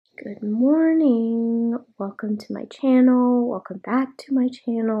Good morning. Welcome to my channel. Welcome back to my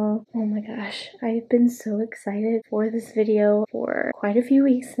channel. Oh my gosh, I've been so excited for this video for quite a few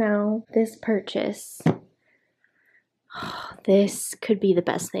weeks now. This purchase, this could be the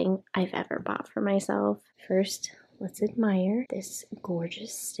best thing I've ever bought for myself. First, let's admire this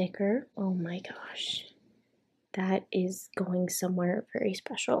gorgeous sticker. Oh my gosh, that is going somewhere very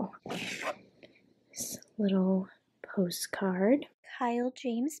special. This little postcard. Kyle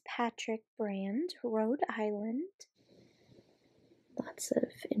James Patrick brand, Rhode Island. Lots of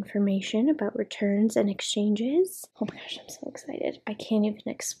information about returns and exchanges. Oh my gosh, I'm so excited. I can't even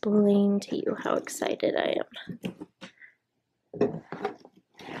explain to you how excited I am.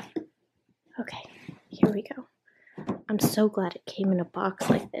 Okay, here we go. I'm so glad it came in a box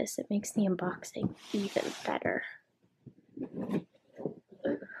like this. It makes the unboxing even better. Oh my god,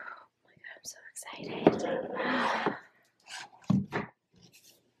 I'm so excited.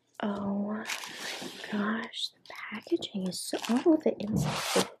 Oh my gosh, the packaging is so... Oh, the inside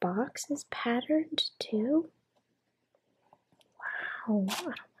of the box is patterned too? Wow, I don't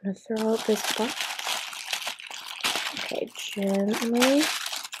want to throw out this box. Okay, gently.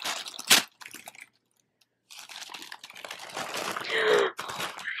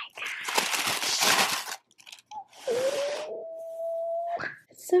 Oh my gosh.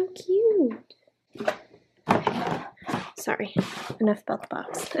 It's so cute. Sorry, enough about the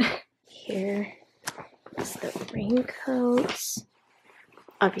box. Here is the raincoat.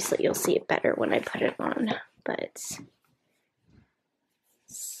 Obviously, you'll see it better when I put it on, but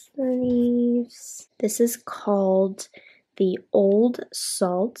sleeves. This is called the Old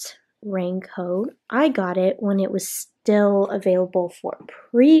Salt Raincoat. I got it when it was still available for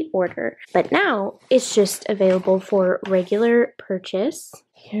pre-order, but now it's just available for regular purchase.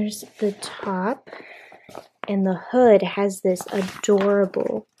 Here's the top. And the hood has this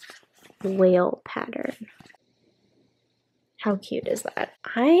adorable whale pattern. How cute is that?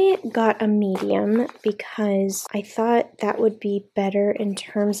 I got a medium because I thought that would be better in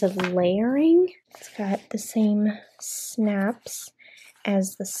terms of layering. It's got the same snaps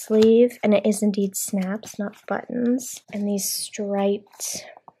as the sleeve, and it is indeed snaps, not buttons. And these striped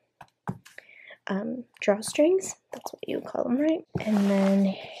drawstrings, that's what you call them, right? And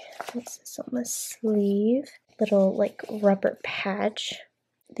then what's this on the sleeve? Little like rubber patch.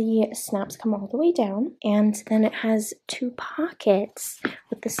 The snaps come all the way down, and then it has two pockets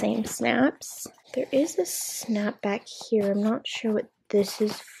with the same snaps. There is a snap back here. I'm not sure what this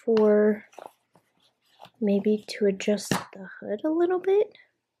is for. Maybe to adjust the hood a little bit?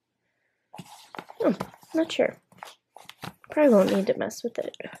 Not sure. Probably won't need to mess with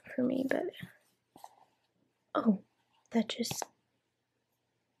it for me, but... Oh, that just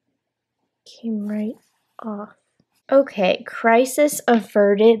came right off. Okay, crisis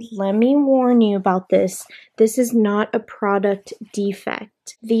averted. Let me warn you about this. This is not a product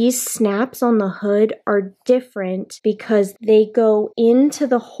defect. These snaps on the hood are different because they go into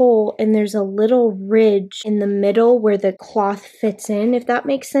the hole and there's a little ridge in the middle where the cloth fits in, if that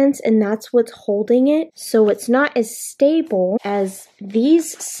makes sense, and that's what's holding it. So it's not as stable as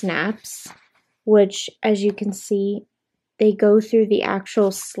these snaps, which, as you can see, they go through the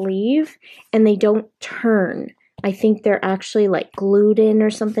actual sleeve and they don't turn. I think they're actually like glued in or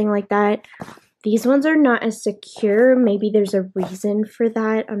something like that. These ones are not as secure. Maybe there's a reason for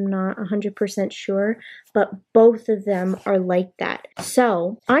that. I'm not 100% sure, but both of them are like that.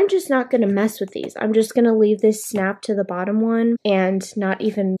 So I'm just not going to mess with these. I'm just going to leave this snap to the bottom one and not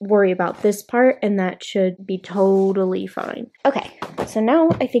even worry about this part, and that should be totally fine. Okay, so now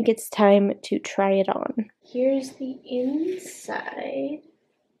I think it's time to try it on. Here's the inside.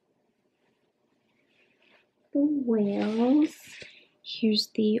 The whales. Here's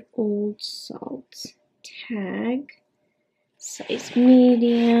the Old Salt tag. Size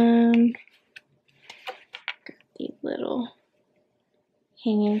medium. Got the little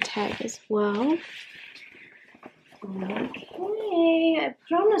hanging tag as well. Okay, I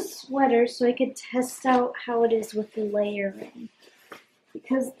put on a sweater so I could test out how it is with the layering,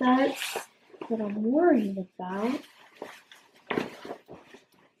 because that's what I'm worried about.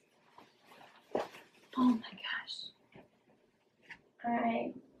 Oh my gosh.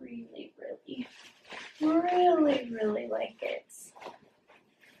 I really like it.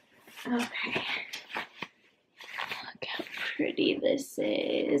 Okay. Look how pretty this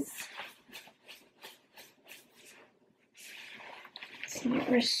is. It's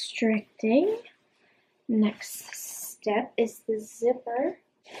not restricting. Next step is the zipper.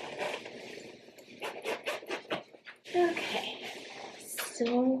 Okay.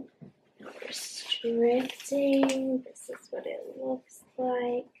 So restricting. This is what it looks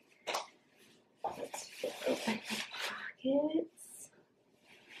like. Open the pockets.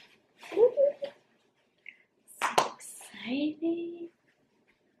 So exciting.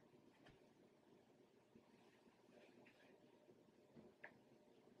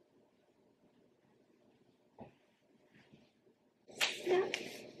 Snap.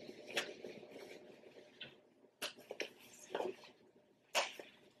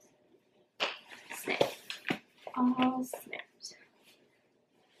 Snap. All snapped.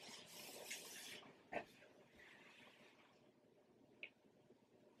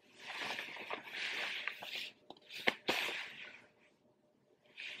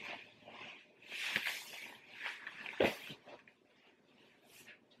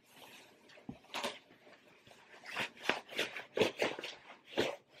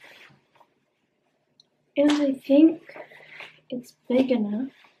 And I think it's big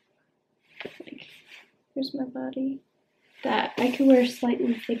enough, like, here's my body, that I could wear a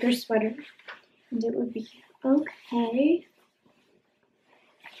slightly thicker sweater and it would be okay.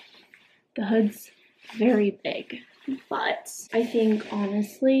 The hood's very big, but I think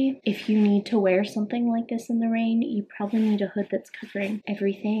honestly, if you need to wear something like this in the rain, you probably need a hood that's covering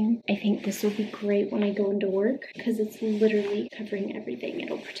everything. I think this will be great when I go into work because it's literally covering everything.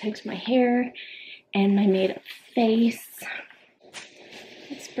 It'll protect my hair and my made-up face.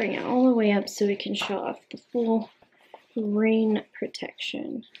 Let's bring it all the way up so we can show off the full rain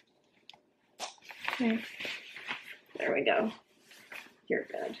protection. Okay, there we go. You're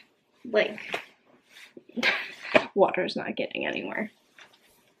good. Like, water's not getting anywhere.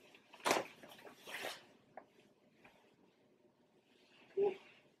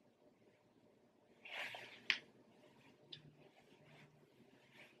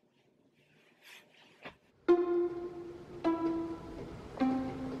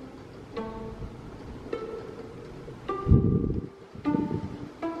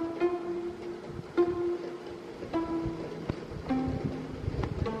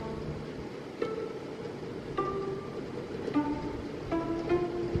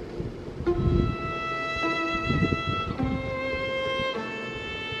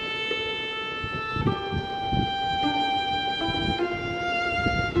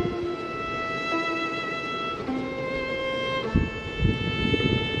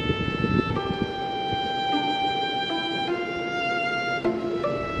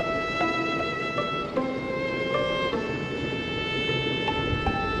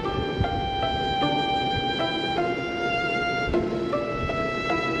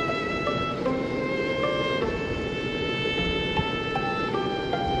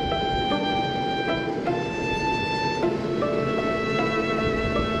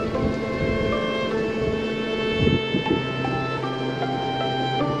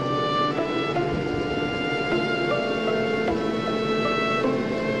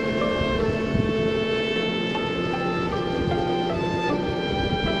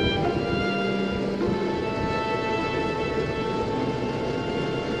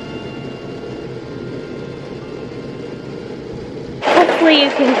 Hopefully you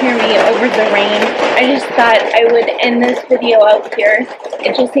can hear me over the rain. I just thought I would end this video out here.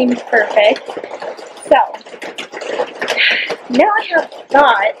 It just seems perfect. So, now I have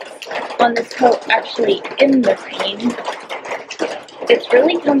thoughts on this coat actually in the rain. It's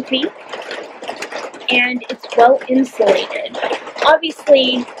really comfy and it's well insulated.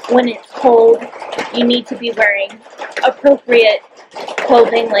 Obviously, when it's cold, you need to be wearing appropriate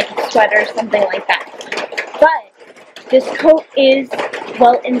clothing like a sweater, something like that. But this coat is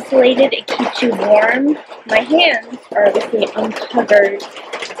well insulated, it keeps you warm. My hands are obviously uncovered,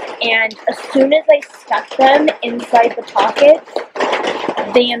 and as soon as I stuck them inside the pockets,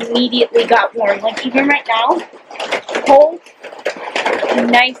 they immediately got warm. Like even right now, cold,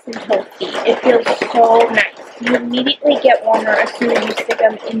 nice and toasty. It feels so nice. You immediately get warmer as soon as you stick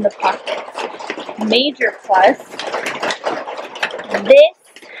them in the pockets. Major plus, this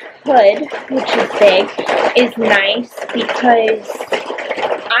hood, which is big, is nice because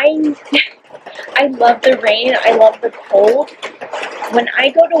I love the rain, I love the cold. When I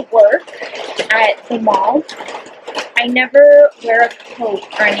go to work at the mall, I never wear a coat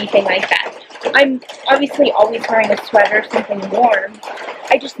or anything like that. I'm obviously always wearing a sweater, something warm.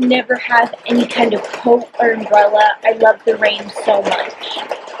 I just never have any kind of coat or umbrella. I love the rain so much.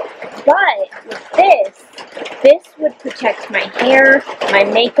 But with this would protect my hair, my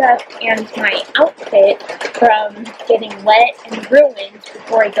makeup, and my outfit from getting wet and ruined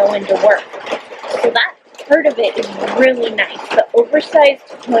before I go into work. So that part of it is really nice. The oversized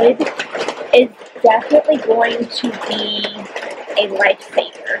hood is definitely going to be a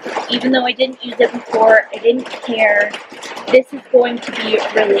lifesaver. Even though I didn't use it before, I didn't care. This is going to be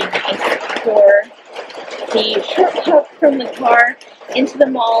really nice for the shortcut from the car into the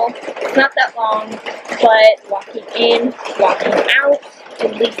mall. It's not that long, but walking in, walking out,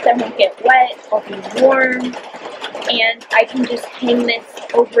 at least I won't get wet, I'll be warm, and I can just hang this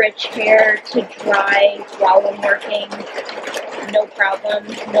over a chair to dry while I'm working. No problem,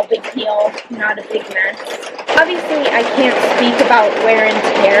 no big deal, not a big mess. Obviously, I can't speak about wear and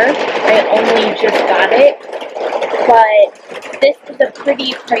tear. I only just got it, but this is a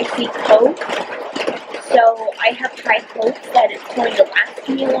pretty pricey coat, so I have high hopes that it's going to last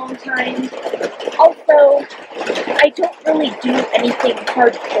me a long time. Also, I don't really do anything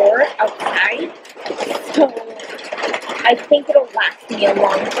hardcore outside, so I think it'll last me a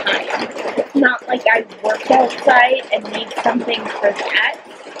long time. It's not like I work outside and need something for that.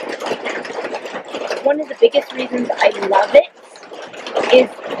 One of the biggest reasons I love it is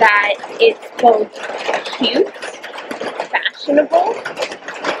that it's both cute, fashionable,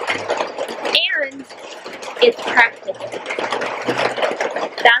 and it's practical.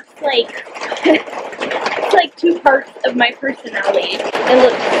 That's like, it's like two parts of my personality. It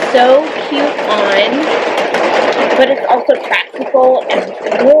looks so cute on, but it's also practical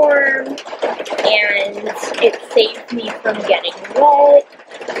and warm, and it saves me from getting wet.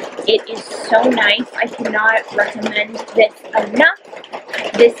 It is so nice. I cannot recommend this enough.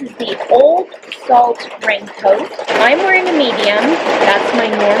 This is the Old Salt Raincoat. I'm wearing a medium. That's my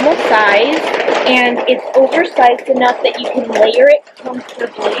normal size, and it's oversized enough that you can layer it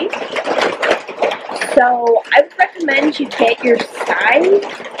comfortably. So I would recommend you get your size.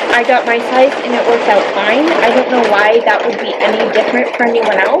 I got my size and it worked out fine. I don't know why that would be any different for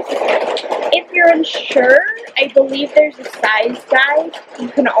anyone else. If you're unsure, I believe there's a size guide. You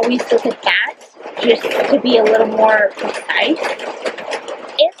can always look at that just to be a little more precise.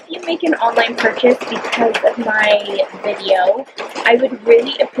 If you make an online purchase because of my video, I would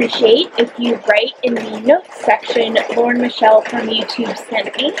really appreciate if you write in the notes section, Lauren Michele from YouTube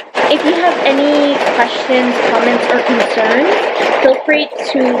sent me. If you have any questions, comments, or concerns, feel free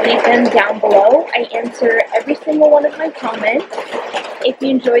to leave them down below. I answer every single one of my comments. If you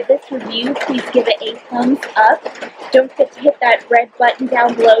enjoyed this review, please give it a thumbs up. Don't forget to hit that red button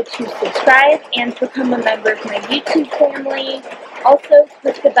down below to subscribe and become a member of my YouTube family. Also,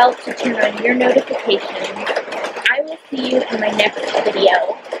 click the bell to turn on your notifications. I will see you in my next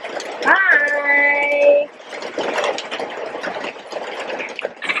video.